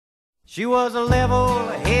She was a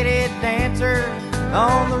level-headed dancer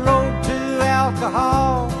on the road to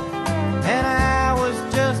alcohol, and I was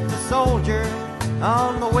just a soldier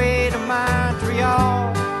on the way to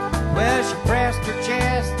Montreal. Well, she pressed her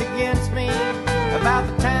chest against me about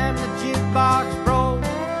the time the jukebox broke.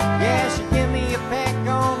 Yeah, she gave me a peck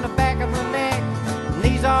on the back of the neck, and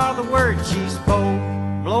these are the words she spoke.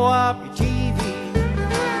 Blow up your TV,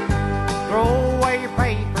 throw away your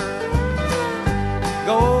paper,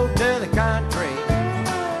 go to the country,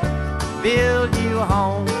 build you a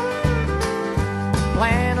home,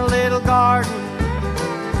 plant a little garden,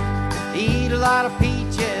 eat a lot of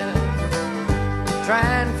peaches, try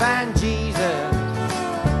and find Jesus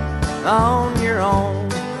on your own.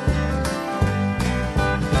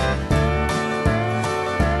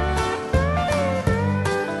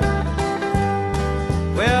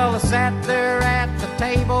 Well, I sat there at the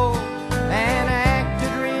table and I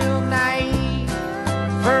acted real naive,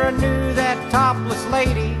 for I knew that topless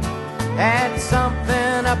lady had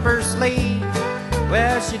something up her sleeve.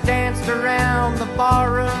 Well, she danced around the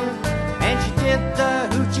barroom and she did the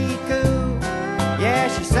hoochie coo. Yeah,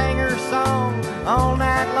 she sang her song all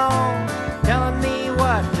night long, telling me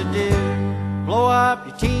what to do. Blow up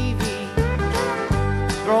your TV,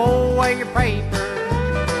 throw away your paper,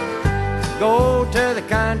 go to the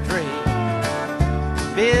country,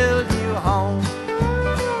 build you a home,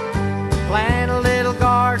 plant a little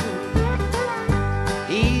garden,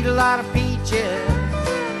 eat a lot of peaches,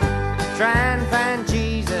 try and find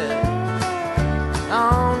Jesus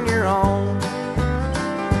on your own.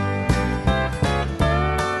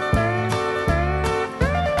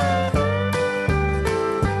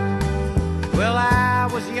 Well, I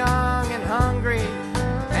was young and hungry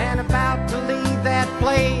and about to leave that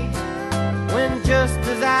place, when just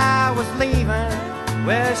as I was leaving,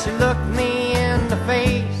 well, she looked me in the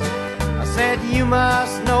face. I said, you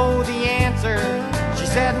must know the answer. She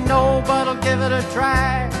said, no, but I'll give it a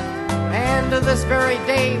try. And to this very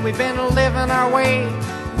day, we've been living our way.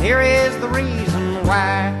 Here is the reason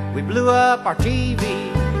why. We blew up our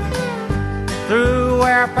TV, threw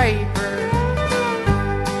our paper,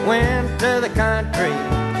 went to the country,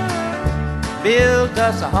 built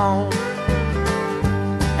us a home,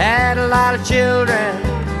 had a lot of children,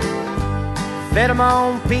 fed them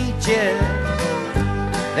on peaches.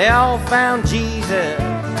 They all found Jesus